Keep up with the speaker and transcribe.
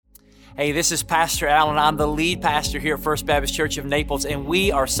Hey, this is Pastor Allen. I'm the lead pastor here at First Baptist Church of Naples, and we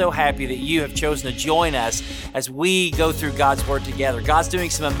are so happy that you have chosen to join us as we go through God's Word together. God's doing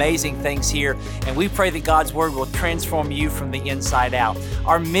some amazing things here, and we pray that God's Word will transform you from the inside out.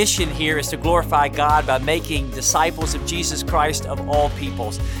 Our mission here is to glorify God by making disciples of Jesus Christ of all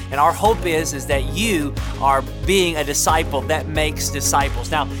peoples. And our hope is that you are being a disciple that makes disciples.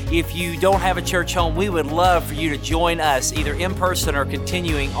 Now, if you don't have a church home, we would love for you to join us either in person or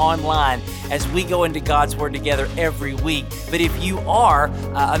continuing online as we go into God's Word together every week. But if you are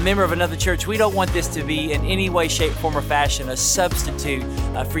a member of another church, we don't want this to be in any way, shape, form, or fashion a substitute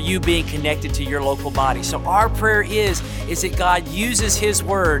for you being connected to your local body. So our prayer is that God uses His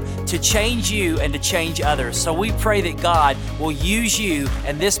Word to change you and to change others. So we pray that God will use you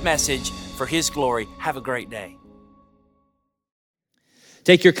and this message for His glory. Have a great day.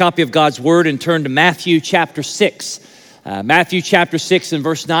 Take your copy of God's Word and turn to Matthew chapter 6. Matthew chapter 6 and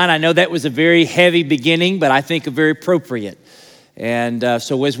verse 9. I know that was a very heavy beginning, but I think very appropriate. And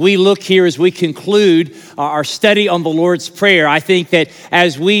so as we look here, as we conclude our study on the Lord's Prayer, I think that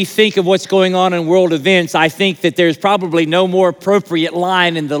as we think of what's going on in world events, I think that there's probably no more appropriate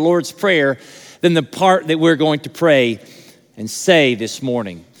line in the Lord's Prayer than the part that we're going to pray and say this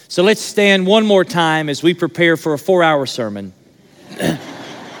morning. So let's stand one more time as we prepare for a 4-hour sermon.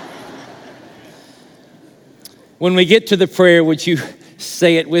 When we get to the prayer, would you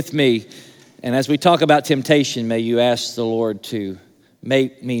say it with me? And as we talk about temptation, may you ask the Lord to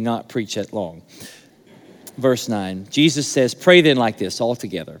make me not preach that long. Verse 9, Jesus says, pray then like this all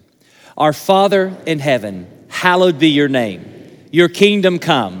together. Our Father in heaven, hallowed be your name. Your kingdom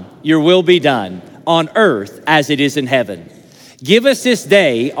come, your will be done on earth as it is in heaven. Give us this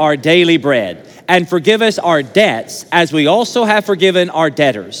day our daily bread, and forgive us our debts as we also have forgiven our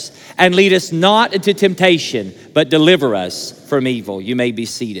debtors. And lead us not into temptation, but deliver us from evil. You may be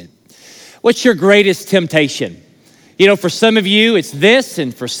seated. What's your greatest temptation? You know, for some of you, it's this,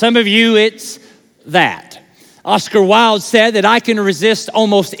 and for some of you, it's that. Oscar Wilde said that I can resist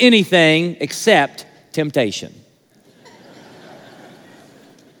almost anything except temptation.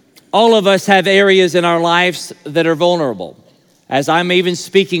 All of us have areas in our lives that are vulnerable. As I'm even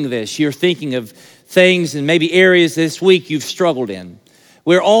speaking this, you're thinking of things and maybe areas this week you've struggled in.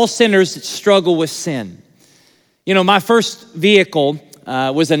 We're all sinners that struggle with sin. You know, my first vehicle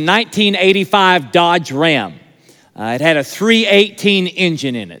was a 1985 Dodge Ram. It had a 318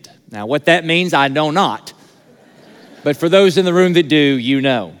 engine in it. Now, what that means, I know not. But for those in the room that do, you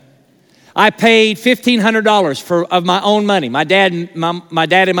know. I paid $1,500 of my own money. My dad and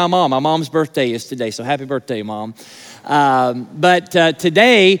my mom. My mom's birthday is today, so happy birthday, Mom. But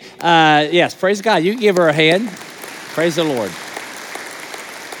today, yes, praise God. You can give her a hand. Praise the Lord.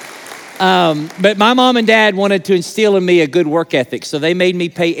 But my mom and dad wanted to instill in me a good work ethic, so they made me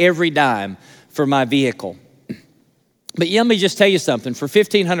pay every dime for my vehicle. But let me just tell you something. For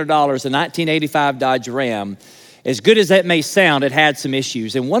 $1,500, a 1985 Dodge Ram, as good as that may sound, it had some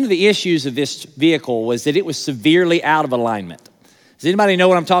issues. And one of the issues of this vehicle was that it was severely out of alignment. Does anybody know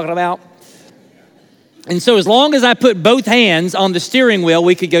what I'm talking about? And so as long as I put both hands on the steering wheel,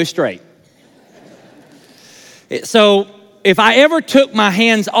 we could go straight. So if I ever took my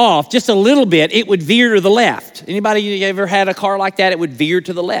hands off just a little bit, it would veer to the left. Anybody ever had a car like that? It would veer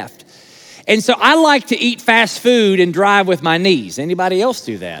to the left. And so I like to eat fast food and drive with my knees. Anybody else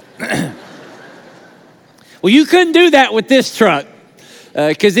do that? Well, you couldn't do that with this truck,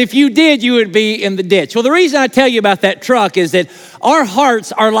 because if you did, you would be in the ditch. Well, the reason I tell you about that truck is that our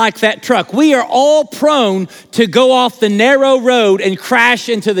hearts are like that truck. We are all prone to go off the narrow road and crash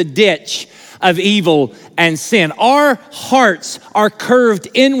into the ditch of evil and sin. Our hearts are curved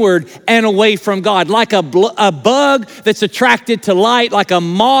inward and away from God, like a bug that's attracted to light, like a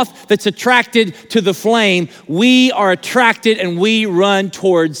moth that's attracted to the flame. We are attracted and we run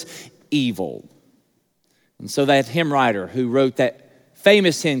towards evil. And so that hymn writer who wrote that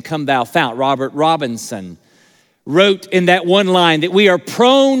famous hymn, Come Thou Fount, Robert Robinson, wrote in that one line that we are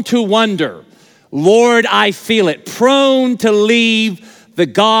prone to wonder, Lord, I feel it, prone to leave the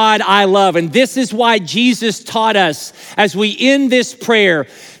God I love. And this is why Jesus taught us as we end this prayer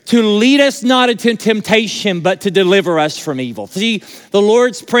to lead us not into temptation, but to deliver us from evil. See, the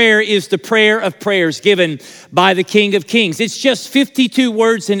Lord's Prayer is the prayer of prayers given by the King of Kings. It's just 52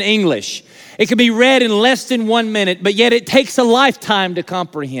 words in English. It can be read in less than 1 minute, but yet it takes a lifetime to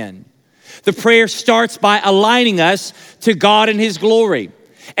comprehend. The prayer starts by aligning us to God and His glory.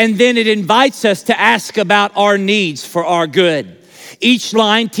 And then it invites us to ask about our needs for our good. Each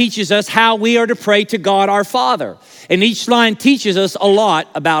line teaches us how we are to pray to God our Father. And each line teaches us a lot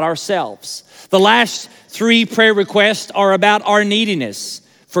about ourselves. The last three prayer requests are about our neediness.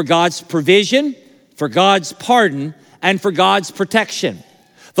 for God's provision, for God's pardon, and for God's protection.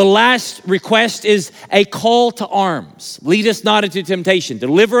 The last request is a call to arms. Lead us not into temptation.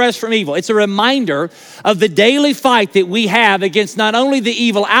 Deliver us from evil. It's a reminder of the daily fight that we have against not only the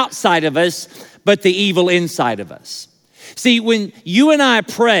evil outside of us, but the evil inside of us. See, when you and I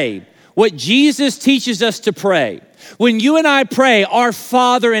pray what Jesus teaches us to pray, when you and I pray, our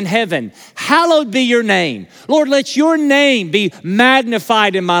Father in heaven, hallowed be your name. Lord, let your name be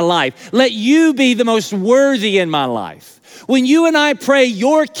magnified in my life. Let you be the most worthy in my life. When you and I pray,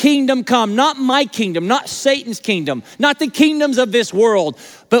 your kingdom come, not my kingdom, not Satan's kingdom, not the kingdoms of this world,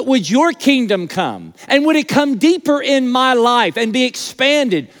 but would your kingdom come? And would it come deeper in my life and be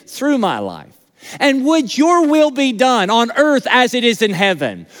expanded through my life? And would your will be done on earth as it is in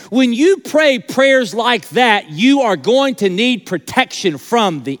heaven? When you pray prayers like that, you are going to need protection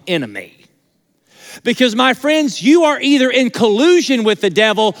from the enemy. Because my friends, you are either in collusion with the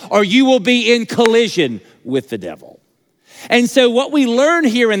devil or you will be in collision with the devil. And so what we learn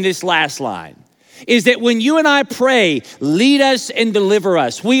here in this last line is that when you and I pray, lead us and deliver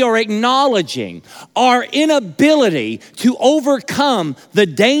us, we are acknowledging our inability to overcome the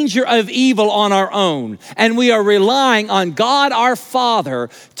danger of evil on our own. And we are relying on God our Father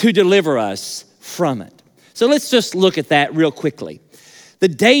to deliver us from it. So let's just look at that real quickly. The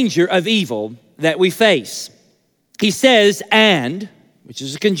danger of evil that we face. He says, and, which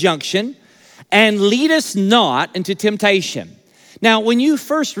is a conjunction, and lead us not into temptation. Now, when you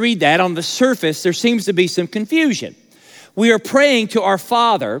first read that on the surface, there seems to be some confusion. We are praying to our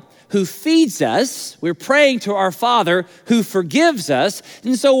Father who feeds us. We're praying to our Father who forgives us.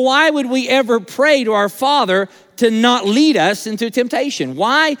 And so why would we ever pray to our Father to not lead us into temptation?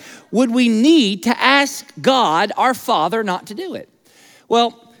 Why would we need to ask God, our Father, not to do it?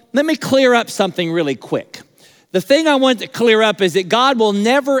 Well, let me clear up something really quick. The thing I want to clear up is that God will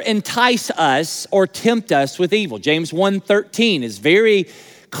never entice us or tempt us with evil. James 1:13 is very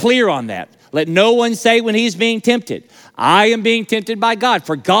clear on that. Let no one say when he's being tempted, I am being tempted by God.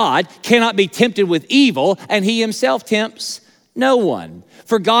 For God cannot be tempted with evil, and he himself tempts no one.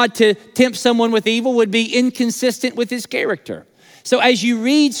 For God to tempt someone with evil would be inconsistent with his character. So as you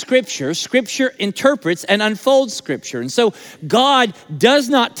read Scripture, Scripture interprets and unfolds Scripture. And so God does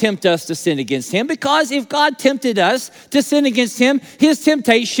not tempt us to sin against him, because if God tempted us to sin against him, his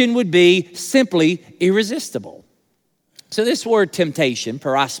temptation would be simply irresistible. So this word temptation,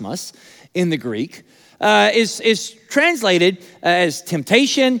 parasmos, in the Greek, is translated as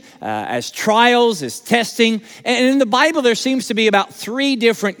temptation, as trials, as testing. And in the Bible, there seems to be about 3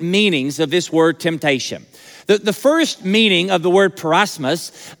 different meanings of this word temptation. The first meaning of the word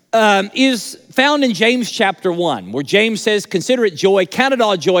parasmos is found in James chapter 1, where James says, consider it joy, count it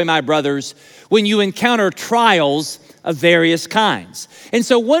all joy, my brothers, when you encounter trials of various kinds. And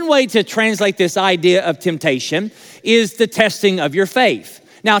so one way to translate this idea of temptation is the testing of your faith.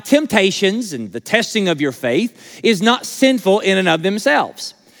 Now, temptations and the testing of your faith is not sinful in and of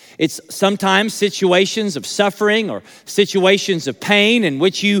themselves. It's sometimes situations of suffering or situations of pain in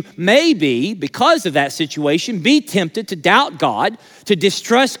which you may be, because of that situation, be tempted to doubt God, to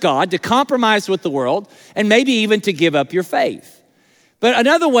distrust God, to compromise with the world, and maybe even to give up your faith. But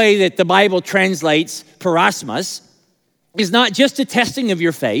another way that the Bible translates parasmos is not just a testing of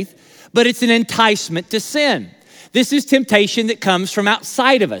your faith, but it's an enticement to sin. This is temptation that comes from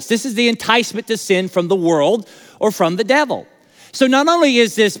outside of us. This is the enticement to sin from the world or from the devil. So not only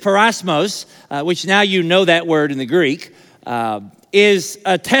is this parasmos, which now you know that word in the Greek, is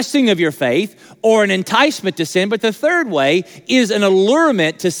a testing of your faith or an enticement to sin, but the third way is an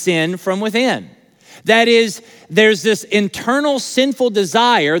allurement to sin from within. That is, there's this internal sinful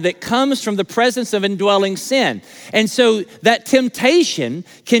desire that comes from the presence of indwelling sin. And so that temptation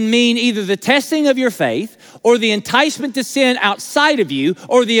can mean either the testing of your faith or the enticement to sin outside of you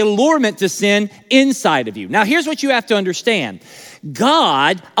or the allurement to sin inside of you. Now, here's what you have to understand.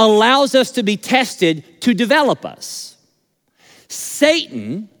 God allows us to be tested to develop us.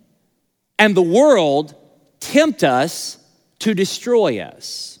 Satan and the world tempt us to destroy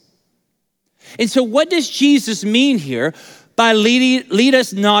us. And so what does Jesus mean here by lead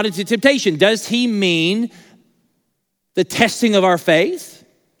us not into temptation? Does he mean the testing of our faith?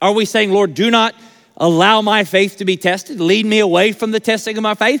 Are we saying, Lord, do not allow my faith to be tested? Lead me away from the testing of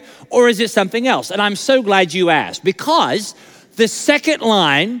my faith? Or is it something else? And I'm so glad you asked, because the second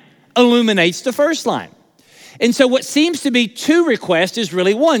line illuminates the first line. And so what seems to be 2 requests is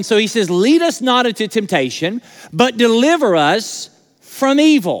really 1. So he says, lead us not into temptation, but deliver us from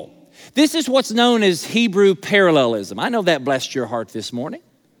evil. This is what's known as Hebrew parallelism. I know that blessed your heart this morning.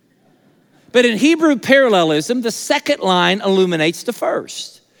 But in Hebrew parallelism, the second line illuminates the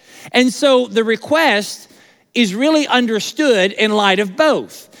first. And so the request is really understood in light of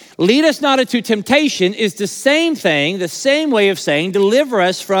both. Lead us not into temptation is the same thing, the same way of saying deliver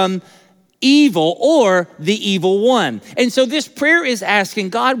us from evil or the evil one. And so this prayer is asking,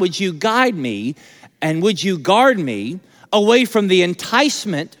 God, would you guide me and would you guard me away from the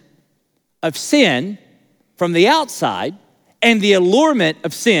enticement of sin from the outside and the allurement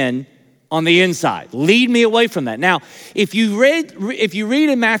of sin on the inside. Lead me away from that. Now, if you read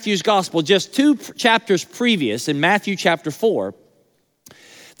in Matthew's gospel, just 2 chapters previous, in Matthew chapter 4,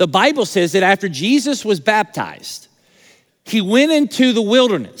 the Bible says that after Jesus was baptized, he went into the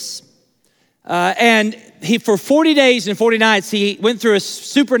wilderness. And for 40 days and 40 nights, he went through a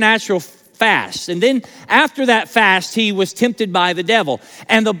supernatural fast. And then after that fast, he was tempted by the devil.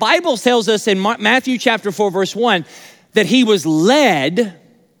 And the Bible tells us in Matthew chapter 4, verse 1, that he was led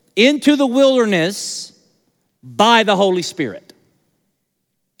into the wilderness by the Holy Spirit.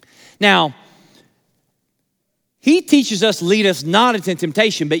 Now, he teaches us, lead us not into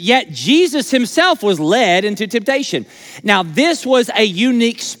temptation, but yet Jesus himself was led into temptation. Now, this was a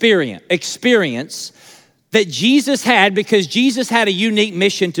unique experience that Jesus had because Jesus had a unique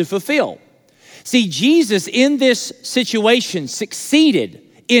mission to fulfill. See, Jesus in this situation succeeded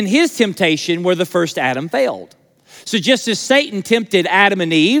in his temptation where the first Adam failed. So just as Satan tempted Adam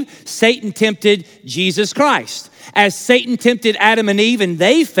and Eve, Satan tempted Jesus Christ. As Satan tempted Adam and Eve and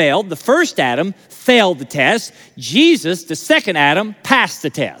they failed, the first Adam failed the test. Jesus, the second Adam, passed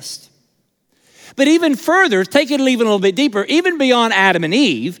the test. But even further, take it even a little bit deeper, even beyond Adam and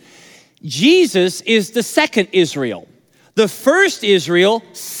Eve, Jesus is the second Israel. The first Israel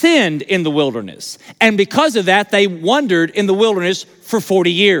sinned in the wilderness. And because of that, they wandered in the wilderness for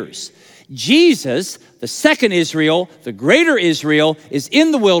 40 years. Jesus, the second Israel, the greater Israel, is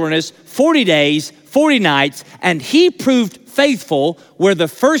in the wilderness 40 days, 40 nights, and he proved faithful where the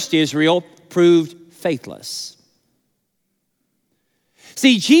first Israel proved faithless.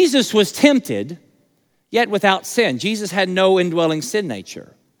 See, Jesus was tempted, yet without sin. Jesus had no indwelling sin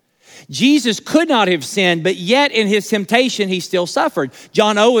nature. Jesus could not have sinned, but yet in his temptation, he still suffered.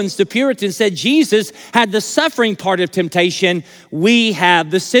 John Owens, the Puritan, said Jesus had the suffering part of temptation. We have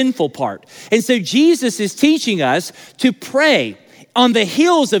the sinful part. And so Jesus is teaching us to pray on the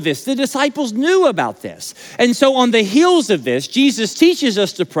heels of this. The disciples knew about this. And so on the heels of this, Jesus teaches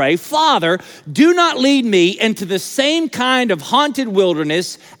us to pray, Father, do not lead me into the same kind of haunted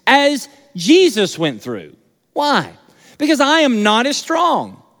wilderness as Jesus went through. Why? Because I am not as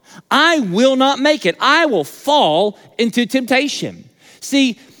strong. I will not make it. I will fall into temptation.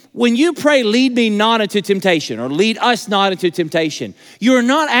 See, when you pray, lead me not into temptation, or lead us not into temptation, you're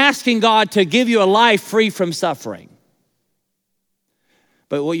not asking God to give you a life free from suffering.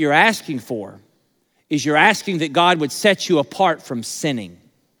 But what you're asking for is you're asking that God would set you apart from sinning.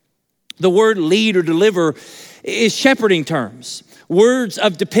 The word lead or deliver is shepherding terms, words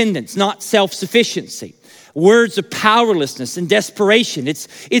of dependence, not self-sufficiency. Words of powerlessness and desperation. It's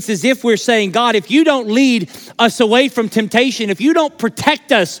as if we're saying, God, if you don't lead us away from temptation, if you don't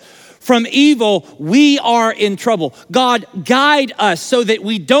protect us from evil, we are in trouble. God, guide us so that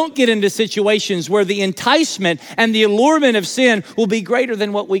we don't get into situations where the enticement and the allurement of sin will be greater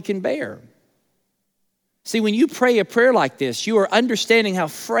than what we can bear. See, when you pray a prayer like this, you are understanding how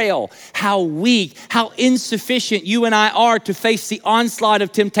frail, how weak, how insufficient you and I are to face the onslaught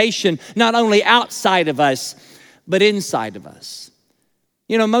of temptation, not only outside of us, but inside of us.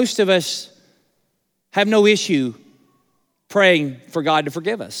 You know, most of us have no issue praying for God to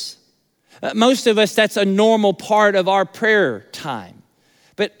forgive us. Most of us, that's a normal part of our prayer time.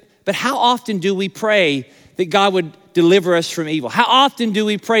 But how often do we pray that God would deliver us from evil? How often do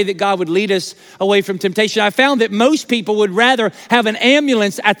we pray that God would lead us away from temptation? I found that most people would rather have an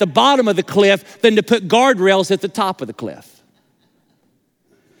ambulance at the bottom of the cliff than to put guardrails at the top of the cliff.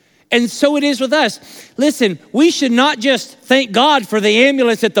 And so it is with us. Listen, we should not just thank God for the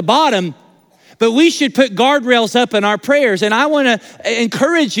ambulance at the bottom, but we should put guardrails up in our prayers. And I want to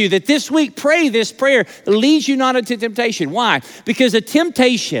encourage you that this week, pray this prayer that leads you not into temptation. Why? Because a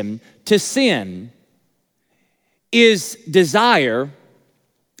temptation to sin is desire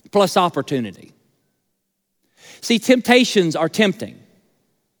plus opportunity. See, temptations are tempting.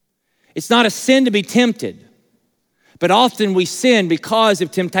 It's not a sin to be tempted, but often we sin because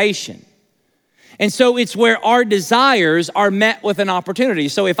of temptation. And so it's where our desires are met with an opportunity.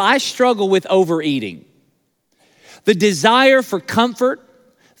 So if I struggle with overeating, the desire for comfort,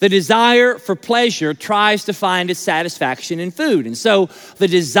 the desire for pleasure tries to find its satisfaction in food. And so the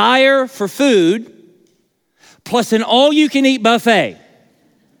desire for food plus an all-you-can-eat buffet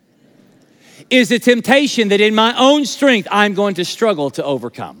is a temptation that in my own strength I'm going to struggle to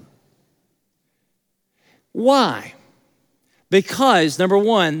overcome. Why? Because, number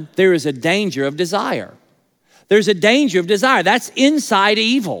one, there is a danger of desire. There's a danger of desire. That's inside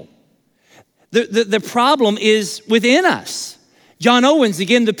evil. The problem is within us. John Owens,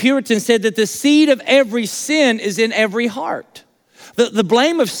 again, the Puritan, said that the seed of every sin is in every heart. The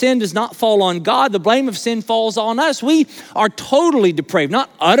blame of sin does not fall on God. The blame of sin falls on us. We are totally depraved, not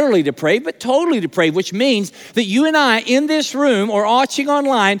utterly depraved, but totally depraved, which means that you and I in this room or watching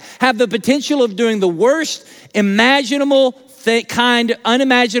online have the potential of doing the worst imaginable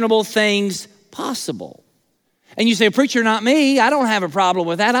unimaginable things possible. And you say, preacher, not me. I don't have a problem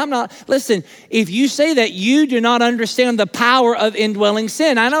with that. I'm not. Listen, if you say that, you do not understand the power of indwelling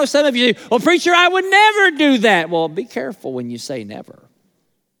sin. I know some of you say, well, preacher, I would never do that. Well, be careful when you say never.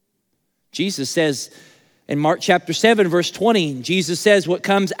 Jesus says in Mark chapter 7, verse 20, Jesus says what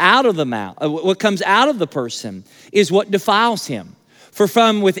comes out of the mouth, what comes out of the person is what defiles him. For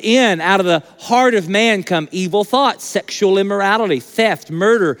from within, out of the heart of man, come evil thoughts, sexual immorality, theft,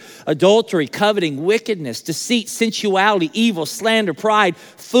 murder, adultery, coveting, wickedness, deceit, sensuality, evil, slander, pride,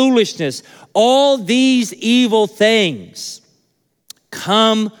 foolishness. All these evil things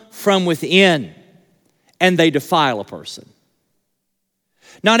come from within, and they defile a person.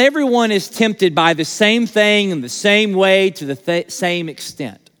 Not everyone is tempted by the same thing in the same way to the same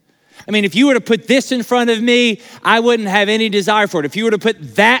extent. I mean, if you were to put this in front of me, I wouldn't have any desire for it. If you were to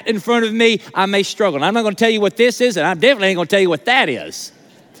put that in front of me, I may struggle. And I'm not going to tell you what this is, and I definitely ain't going to tell you what that is.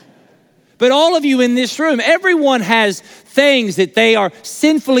 But all of you in this room, everyone has things that they are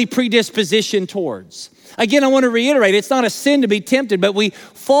sinfully predispositioned towards. Again, I want to reiterate, it's not a sin to be tempted, but we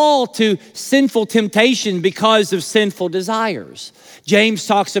fall to sinful temptation because of sinful desires. James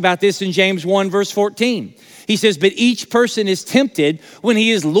talks about this in James 1, verse 14. He says, but each person is tempted when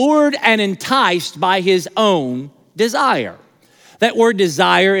he is lured and enticed by his own desire. That word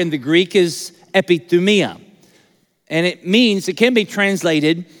desire in the Greek is epithumia, and it can be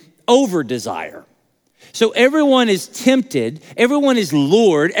translated over desire. So everyone is tempted, everyone is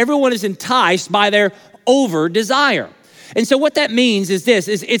lured, everyone is enticed by their over desire. And so what that means is this,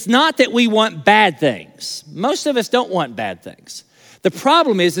 it's not that we want bad things. Most of us don't want bad things. The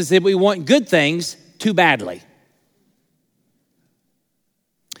problem is that we want good things too badly.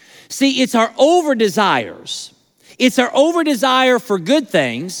 See, it's our over desires. It's our over desire for good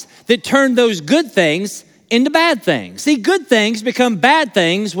things that turn those good things into bad things. See, good things become bad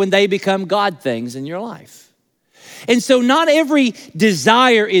things when they become God things in your life. And so not every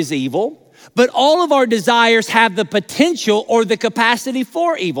desire is evil, but all of our desires have the potential or the capacity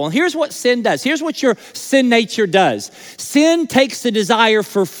for evil. And here's what sin does. Here's what your sin nature does. Sin takes the desire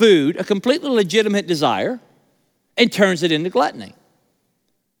for food, a completely legitimate desire, and turns it into gluttony.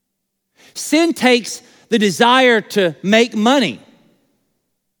 Sin takes the desire to make money,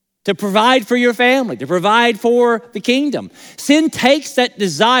 to provide for your family, to provide for the kingdom. Sin takes that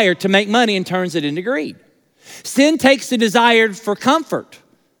desire to make money and turns it into greed. Sin takes the desire for comfort,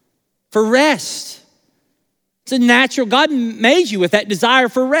 for rest. It's a natural, God made you with that desire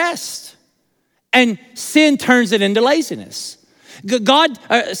for rest. And sin turns it into laziness.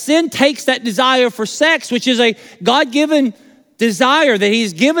 Sin takes that desire for sex, which is a God-given desire that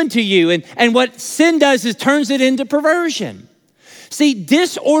he's given to you. And what sin does is turns it into perversion. See,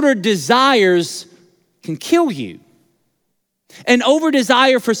 disordered desires can kill you. An over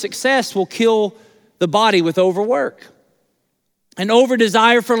desire for success will kill the body with overwork. An over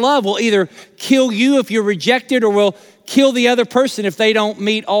desire for love will either kill you if you're rejected or will kill the other person if they don't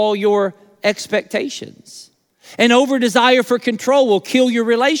meet all your expectations. An over desire for control will kill your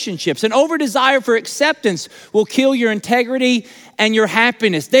relationships. An over desire for acceptance will kill your integrity and your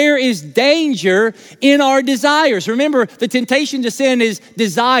happiness. There is danger in our desires. Remember, the temptation to sin is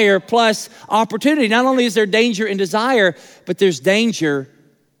desire plus opportunity. Not only is there danger in desire, but there's danger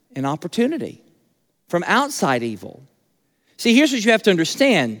in opportunity from outside evil. See, here's what you have to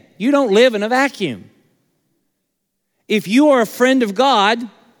understand. You don't live in a vacuum. If you are a friend of God,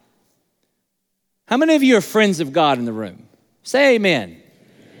 how many of you are friends of God in the room? Say amen.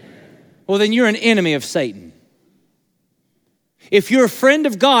 Well, then you're an enemy of Satan. If you're a friend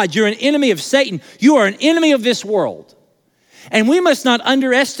of God, you're an enemy of Satan. You are an enemy of this world. And we must not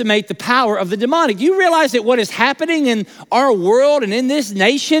underestimate the power of the demonic. You realize that what is happening in our world and in this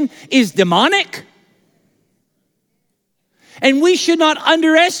nation is demonic? And we should not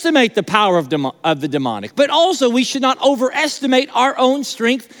underestimate the power of the demonic, but also we should not overestimate our own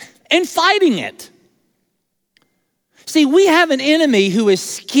strength in fighting it. See, we have an enemy who is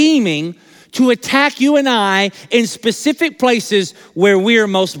scheming to attack you and I in specific places where we're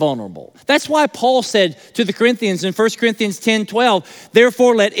most vulnerable. That's why Paul said to the Corinthians in 1 Corinthians 10:12,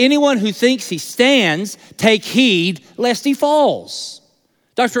 therefore let anyone who thinks he stands take heed lest he falls.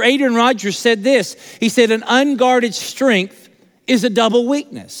 Dr. Adrian Rogers said this. He said, an unguarded strength is a double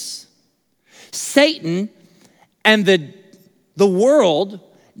weakness. Satan and the world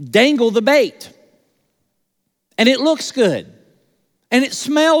dangle the bait. And it looks good. And it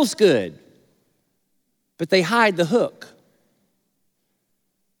smells good. But they hide the hook.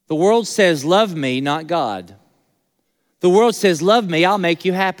 The world says, love me, not God. The world says, love me, I'll make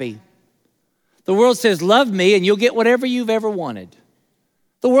you happy. The world says, love me, and you'll get whatever you've ever wanted.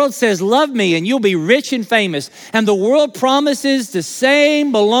 The world says, love me, and you'll be rich and famous. And the world promises the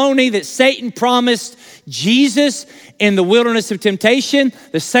same baloney that Satan promised Jesus in the wilderness of temptation,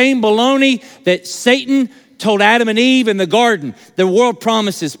 the same baloney that Satan told Adam and Eve in the garden. The world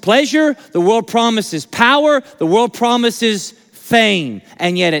promises pleasure, the world promises power, the world promises fame,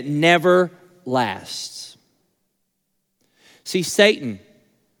 and yet it never lasts. See, Satan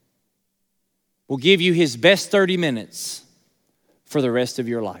will give you his best 30 minutes for the rest of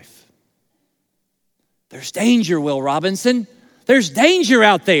your life. There's danger, Will Robinson. There's danger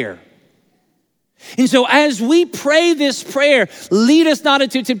out there. And so as we pray this prayer, lead us not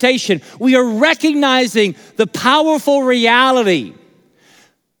into temptation, we are recognizing the powerful reality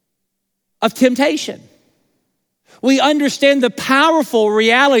of temptation. We understand the powerful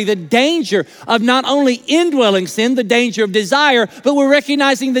reality, the danger of not only indwelling sin, the danger of desire, but we're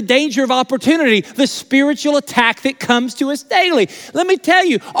recognizing the danger of opportunity, the spiritual attack that comes to us daily. Let me tell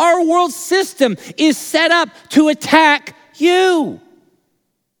you, our world system is set up to attack you.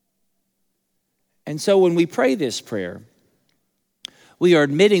 And so when we pray this prayer, we are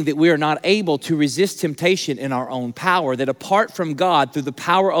admitting that we are not able to resist temptation in our own power, that apart from God, through the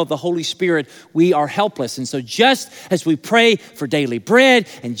power of the Holy Spirit, we are helpless. And so just as we pray for daily bread,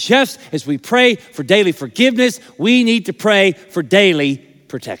 and just as we pray for daily forgiveness, we need to pray for daily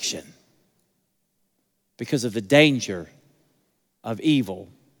protection because of the danger of evil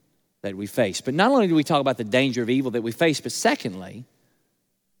that we face. But not only do we talk about the danger of evil that we face, but secondly,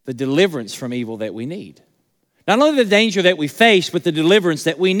 the deliverance from evil that we need. Not only the danger that we face, but the deliverance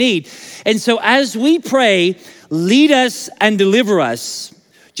that we need. And so as we pray, lead us and deliver us,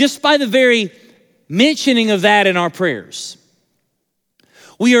 just by the very mentioning of that in our prayers,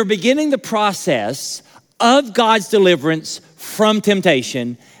 we are beginning the process of God's deliverance from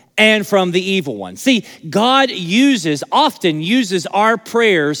temptation and from the evil one. See, God often uses our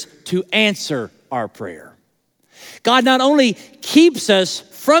prayers to answer our prayer. God not only keeps us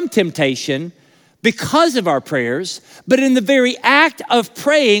from temptation because of our prayers, but in the very act of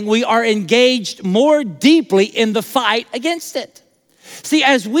praying, we are engaged more deeply in the fight against it. See,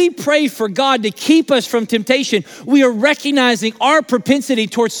 as we pray for God to keep us from temptation, we are recognizing our propensity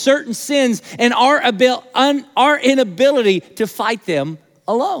towards certain sins and our inability to fight them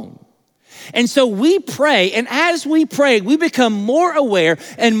alone. And so we pray, and as we pray, we become more aware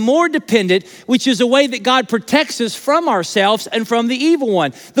and more dependent, which is a way that God protects us from ourselves and from the evil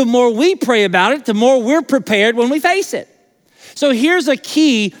one. The more we pray about it, the more we're prepared when we face it. So here's a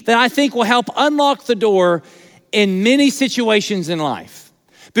key that I think will help unlock the door in many situations in life.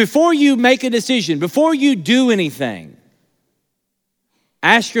 Before you make a decision, before you do anything,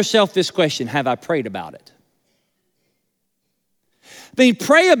 ask yourself this question: have I prayed about it?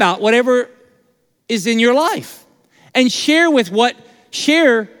 Pray about whatever is in your life and share with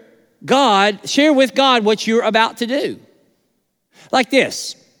God what you're about to do. Like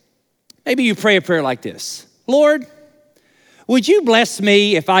this. Maybe you pray a prayer like this: Lord, would you bless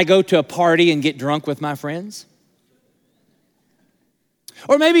me if I go to a party and get drunk with my friends?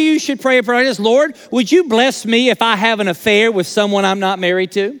 Or maybe you should pray a prayer like this: Lord, would you bless me if I have an affair with someone I'm not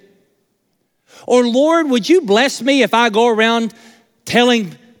married to? Or Lord, would you bless me if I go around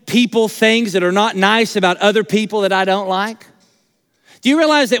telling people things that are not nice about other people that I don't like? Do you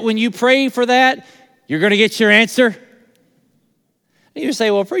realize that when you pray for that, you're going to get your answer? And you say,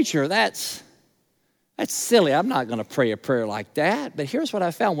 well, preacher, that's silly. I'm not going to pray a prayer like that. But here's what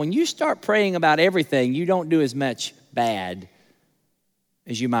I found. When you start praying about everything, you don't do as much bad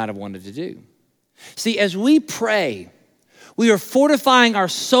as you might have wanted to do. See, as we pray, we are fortifying our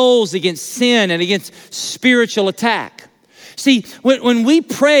souls against sin and against spiritual attack. See, when we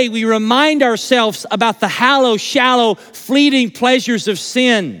pray, we remind ourselves about the hollow, shallow, fleeting pleasures of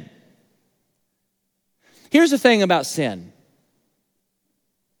sin. Here's the thing about sin.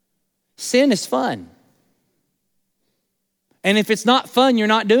 Sin is fun. And if it's not fun, you're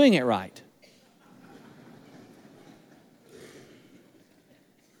not doing it right.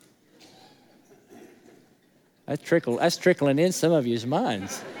 That's trickling in some of you's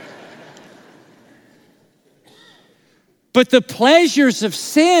minds. But the pleasures of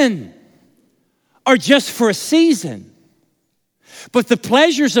sin are just for a season. But the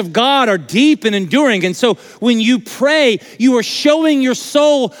pleasures of God are deep and enduring. And so when you pray, you are showing your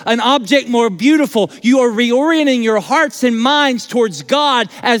soul an object more beautiful. You are reorienting your hearts and minds towards God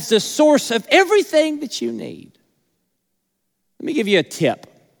as the source of everything that you need. Let me give you a tip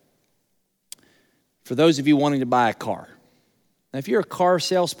for those of you wanting to buy a car. Now, if you're a car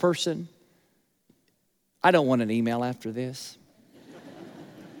salesperson, I don't want an email after this.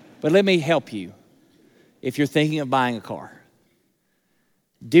 But let me help you if you're thinking of buying a car.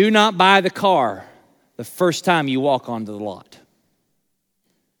 Do not buy the car the first time you walk onto the lot.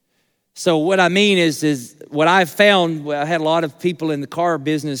 So what I mean is what I've found, I had a lot of people in the car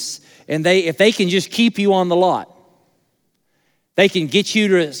business, and if they can just keep you on the lot, they can get you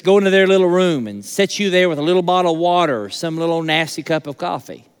to go into their little room and set you there with a little bottle of water or some little nasty cup of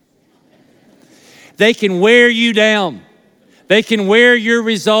coffee. They can wear you down. They can wear your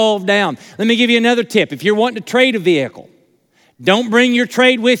resolve down. Let me give you another tip. If you're wanting to trade a vehicle, don't bring your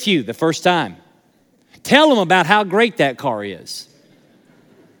trade with you the first time. Tell them about how great that car is.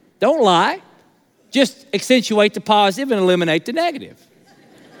 Don't lie. Just accentuate the positive and eliminate the negative.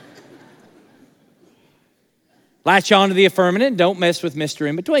 Latch on to the affirmative and don't mess with Mr.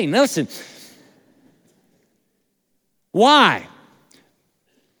 In Between. Now listen, why?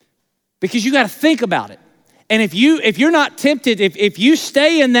 Because you got to think about it. And if you're not tempted, if you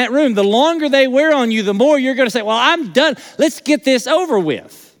stay in that room, the longer they wear on you, the more you're going to say, well, I'm done. Let's get this over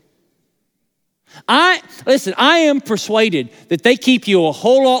with. I am persuaded that they keep you a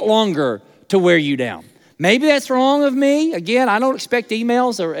whole lot longer to wear you down. Maybe that's wrong of me. Again, I don't expect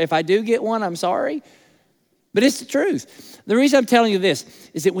emails, or if I do get one, I'm sorry. But it's the truth. The reason I'm telling you this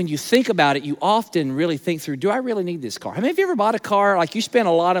is that when you think about it, you often really think through, do I really need this car? I mean, have you ever bought a car, like you spent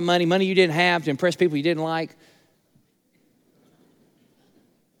a lot of money you didn't have to impress people you didn't like?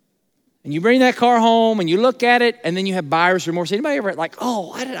 And you bring that car home and you look at it and then you have buyer's remorse. Anybody ever like,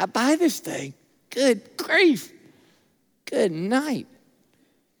 oh, why did I buy this thing? Good grief. Good night.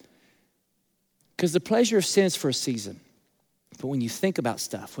 Because the pleasure of sin is for a season. But when you think about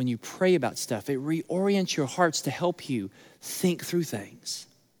stuff, when you pray about stuff, it reorients your hearts to help you think through things.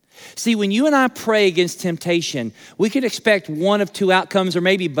 See, when you and I pray against temptation, we can expect one of two outcomes or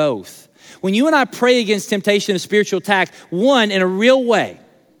maybe both. When you and I pray against temptation and spiritual attack, one, in a real way,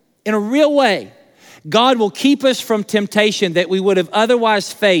 God will keep us from temptation that we would have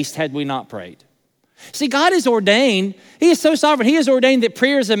otherwise faced had we not prayed. See, God is ordained. He is so sovereign. He has ordained that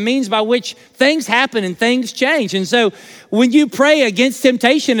prayer is a means by which things happen and things change. And so when you pray against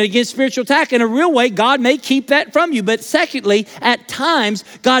temptation and against spiritual attack, in a real way, God may keep that from you. But secondly, at times,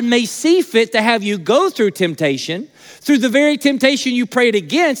 God may see fit to have you go through temptation, through the very temptation you prayed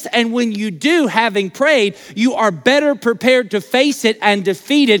against. And when you do, having prayed, you are better prepared to face it and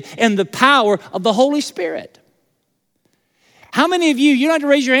defeat it in the power of the Holy Spirit. How many of you don't have to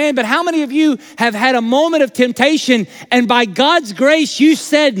raise your hand, but how many of you have had a moment of temptation and by God's grace you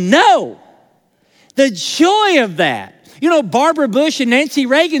said no? The joy of that. You know, Barbara Bush and Nancy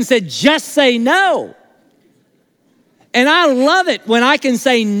Reagan said, just say no. And I love it when I can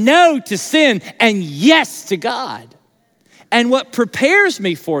say no to sin and yes to God. And what prepares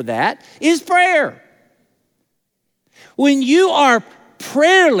me for that is prayer. When you are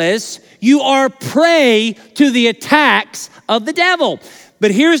prayerless, you are prey to the attacks of the devil. But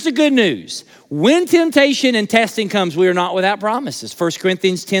here's the good news. When temptation and testing comes, we are not without promises. 1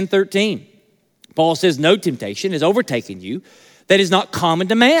 Corinthians 10:13. Paul says, no temptation has overtaken you that is not common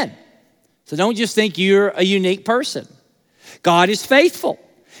to man. So don't just think you're a unique person. God is faithful,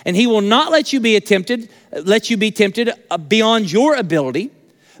 and he will not let you be tempted beyond your ability.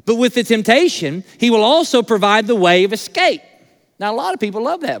 But with the temptation, he will also provide the way of escape. Now, a lot of people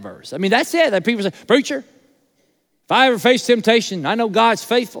love that verse. I mean, that's it. That people say, preacher, if I ever face temptation, I know God's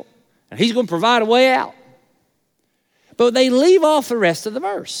faithful, and he's going to provide a way out. But they leave off the rest of the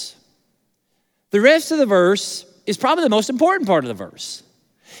verse. The rest of the verse is probably the most important part of the verse.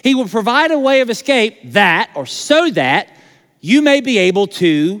 He will provide a way of escape so that you may be able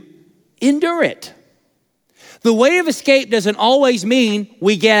to endure it. The way of escape doesn't always mean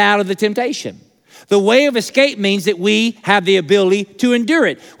we get out of the temptation. The way of escape means that we have the ability to endure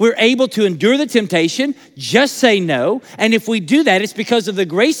it. We're able to endure the temptation, just say no. And if we do that, it's because of the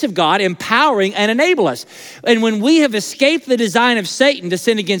grace of God empowering and enable us. And when we have escaped the design of Satan to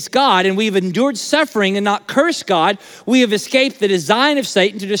sin against God, and we've endured suffering and not cursed God, we have escaped the design of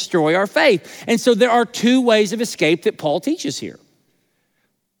Satan to destroy our faith. And so there are two ways of escape that Paul teaches here.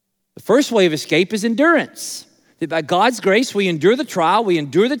 The first way of escape is endurance. That by God's grace, we endure the trial, we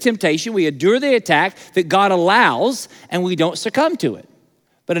endure the temptation, we endure the attack that God allows, and we don't succumb to it.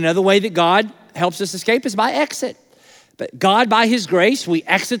 But another way that God helps us escape is by exit. But God, by his grace, we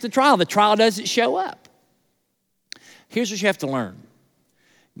exit the trial. The trial doesn't show up. Here's what you have to learn.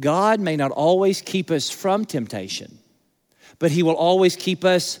 God may not always keep us from temptation, but he will always keep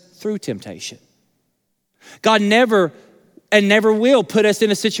us through temptation. God never and never will put us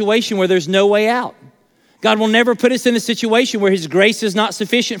in a situation where there's no way out. God will never put us in a situation where his grace is not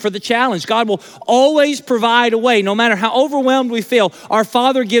sufficient for the challenge. God will always provide a way. No matter how overwhelmed we feel, our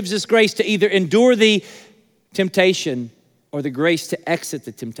Father gives us grace to either endure the temptation or the grace to exit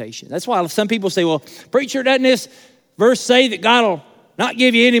the temptation. That's why some people say, well, preacher, doesn't this verse say that God will not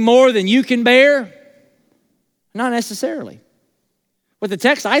give you any more than you can bear? Not necessarily. What the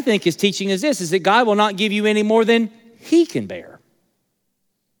text, I think, is teaching is this, is that God will not give you any more than he can bear.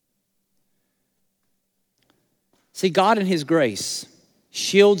 See, God in his grace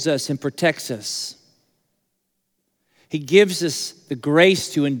shields us and protects us. He gives us the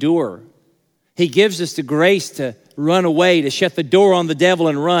grace to endure. He gives us the grace to run away, to shut the door on the devil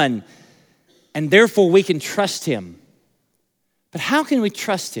and run. And therefore we can trust him. But how can we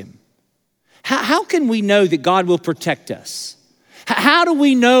trust him? How can we know that God will protect us? How do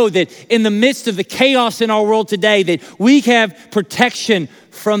we know that in the midst of the chaos in our world today that we have protection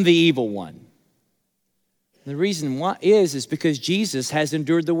from the evil one? The reason why is because Jesus has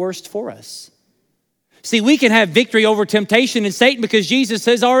endured the worst for us. See, we can have victory over temptation and Satan because Jesus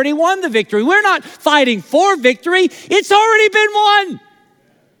has already won the victory. We're not fighting for victory. It's already been won.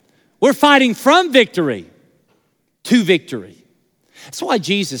 We're fighting from victory to victory. That's why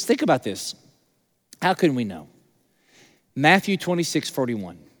Jesus, think about this. How can we know? Matthew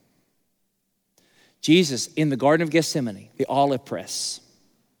 26:41. Jesus in the Garden of Gethsemane, the olive press.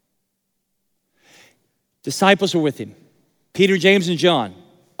 Disciples were with him. Peter, James, and John.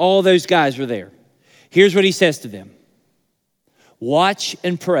 All those guys were there. Here's what he says to them. Watch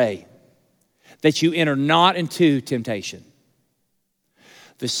and pray that you enter not into temptation.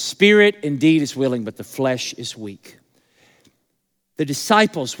 The spirit indeed is willing, but the flesh is weak. The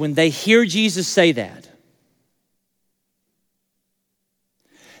disciples, when they hear Jesus say that,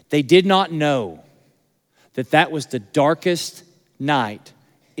 they did not know that that was the darkest night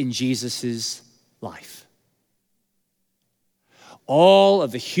in Jesus' life. All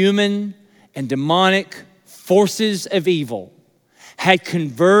of the human and demonic forces of evil had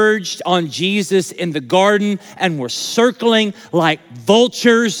converged on Jesus in the garden and were circling like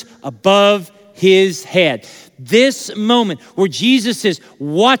vultures above his head. This moment where Jesus says,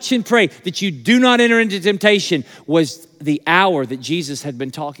 watch and pray that you do not enter into temptation, was the hour that Jesus had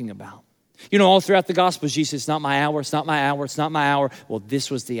been talking about. You know, all throughout the Gospels, Jesus says, it's not my hour, it's not my hour, it's not my hour. Well,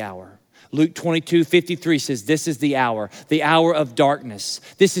 this was the hour. Luke 22:53 says, this is the hour of darkness.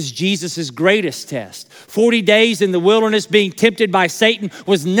 This is Jesus' greatest test. 40 days in the wilderness being tempted by Satan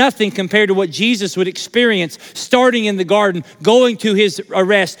was nothing compared to what Jesus would experience starting in the garden, going to his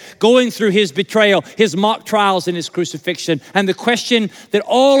arrest, going through his betrayal, his mock trials, and his crucifixion. And the question that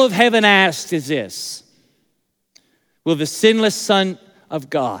all of heaven asks is this: will the sinless Son of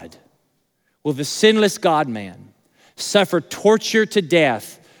God, will the sinless God-man suffer torture to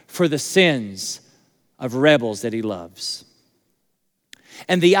death for the sins of rebels that he loves?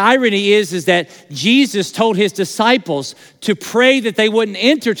 And the irony is that Jesus told his disciples to pray that they wouldn't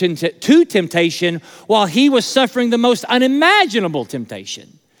enter to temptation while he was suffering the most unimaginable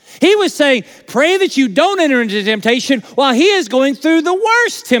temptation. He was saying, pray that you don't enter into temptation while he is going through the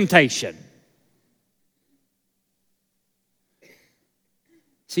worst temptation.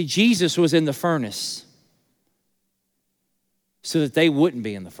 See, Jesus was in the furnace so that they wouldn't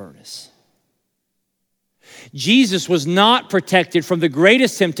be in the furnace. Jesus was not protected from the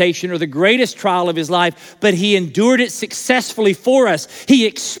greatest temptation or the greatest trial of his life, but he endured it successfully for us. He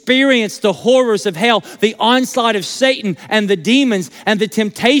experienced the horrors of hell, the onslaught of Satan and the demons and the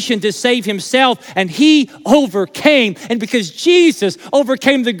temptation to save himself, and he overcame. And because Jesus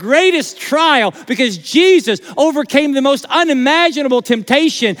overcame the greatest trial, because Jesus overcame the most unimaginable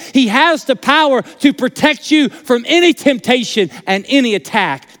temptation, he has the power to protect you from any temptation and any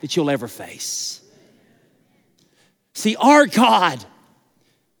attack that you'll ever face. See, our God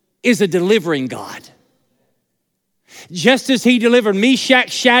is a delivering God. Just as he delivered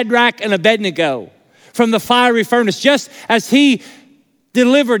Meshach, Shadrach, and Abednego from the fiery furnace, just as he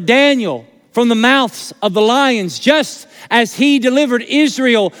delivered Daniel from the mouths of the lions, just as he delivered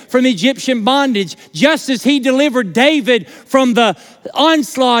Israel from Egyptian bondage, just as he delivered David from the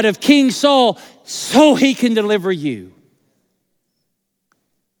onslaught of King Saul, so he can deliver you.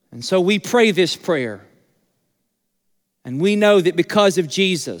 And so we pray this prayer. And we know that because of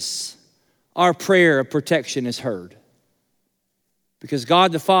Jesus, our prayer of protection is heard. Because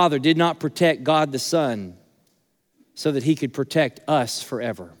God the Father did not protect God the Son so that he could protect us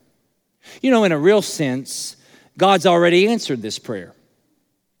forever. You know, in a real sense, God's already answered this prayer.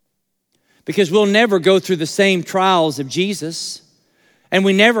 Because we'll never go through the same trials of Jesus. And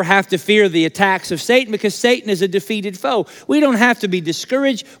we never have to fear the attacks of Satan because Satan is a defeated foe. We don't have to be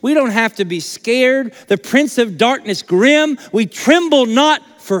discouraged. We don't have to be scared. The prince of darkness grim, we tremble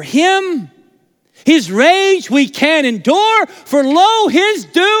not for him. His rage we can endure, for lo, his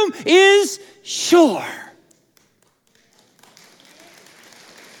doom is sure.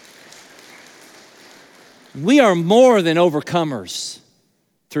 We are more than overcomers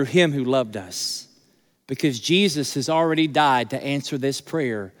through him who loved us, because Jesus has already died to answer this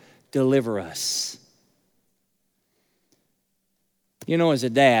prayer, deliver us. You know, as a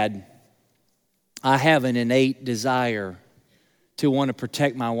dad, I have an innate desire to want to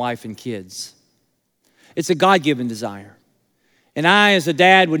protect my wife and kids. It's a God-given desire. And I, as a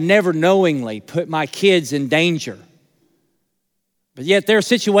dad, would never knowingly put my kids in danger. But yet there are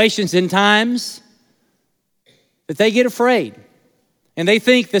situations and times that they get afraid. And they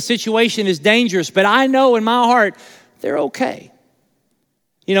think the situation is dangerous. But I know in my heart, they're okay.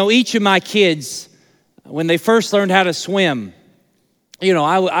 You know, each of my kids, when they first learned how to swim, you know,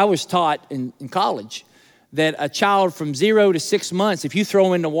 I was taught in college that a child from 0 to 6 months, if you throw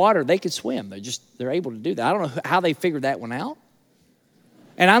them in the water, they can swim. They're able to do that. I don't know how they figured that one out.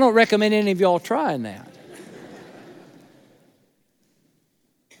 And I don't recommend any of y'all trying that.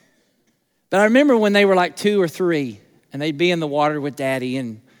 But I remember when they were like 2 or 3, and they'd be in the water with Daddy,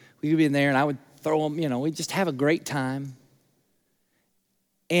 and we'd be in there, and I would throw them, you know, we'd just have a great time.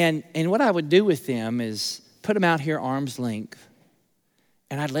 And what I would do with them is put them out here arm's length,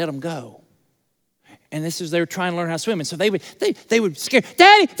 and I'd let them go. And this is, they were trying to learn how to swim. And so they would scare,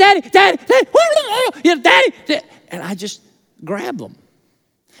 Daddy, Daddy, Daddy, Daddy, you know, Daddy, Daddy. And I just grab them.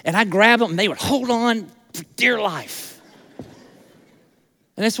 And I'd grab them, and they would hold on for dear life.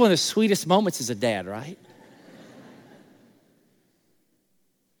 And that's one of the sweetest moments as a dad, right?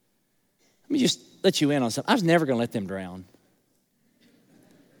 Let me just let you in on something. I was never going to let them drown.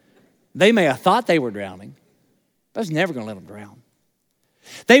 They may have thought they were drowning, but I was never going to let them drown.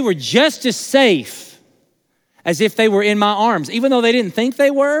 They were just as safe as if they were in my arms, even though they didn't think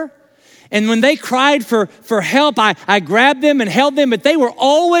they were. And when they cried for help, I grabbed them and held them, but they were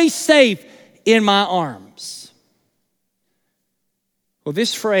always safe in my arms. Well,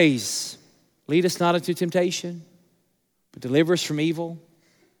 this phrase, lead us not into temptation, but deliver us from evil,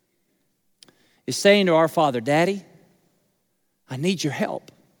 is saying to our Father, Daddy, I need your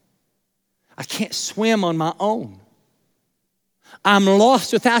help. I can't swim on my own. I'm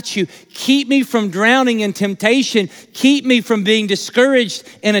lost without you. Keep me from drowning in temptation. Keep me from being discouraged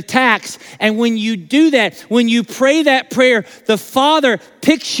in attacks. And when you do that, when you pray that prayer, the Father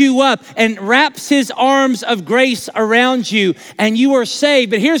picks you up and wraps his arms of grace around you, and you are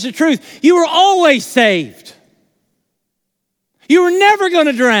saved. But here's the truth. You were always saved. You were never going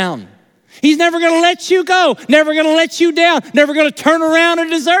to drown. He's never going to let you go, never going to let you down, never going to turn around and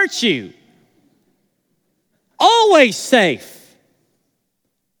desert you. Always safe.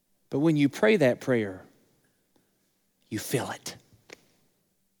 But when you pray that prayer, you feel it.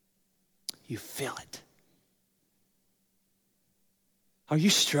 You feel it. Are you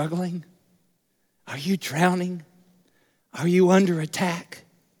struggling? Are you drowning? Are you under attack?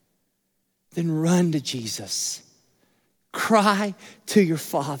 Then run to Jesus. Cry to your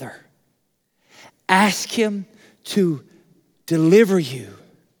Father. Ask him to deliver you.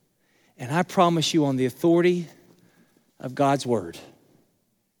 And I promise you, on the authority of God's word,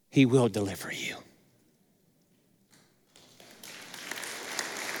 he will deliver you.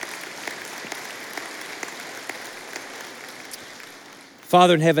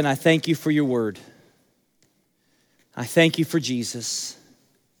 Father in heaven, I thank you for your word. I thank you for Jesus.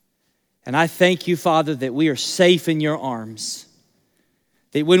 And I thank you, Father, that we are safe in your arms.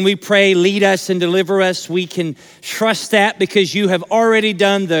 That when we pray, lead us and deliver us, we can trust that because you have already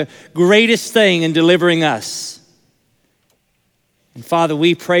done the greatest thing in delivering us. And Father,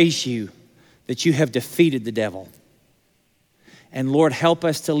 we praise you that you have defeated the devil. And Lord, help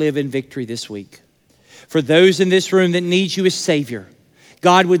us to live in victory this week. For those in this room that need you as Savior,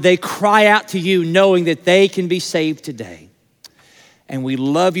 God, would they cry out to you knowing that they can be saved today. And we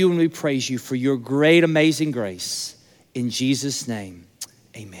love you and we praise you for your great, amazing grace. In Jesus' name,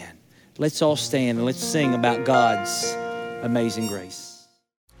 amen. Let's all stand and let's sing about God's amazing grace.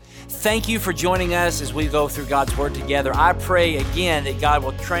 Thank you for joining us as we go through God's Word together. I pray again that God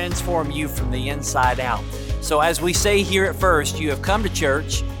will transform you from the inside out. So as we say here at First, you have come to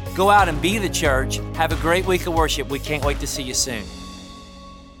church. Go out and be the church. Have a great week of worship. We can't wait to see you soon.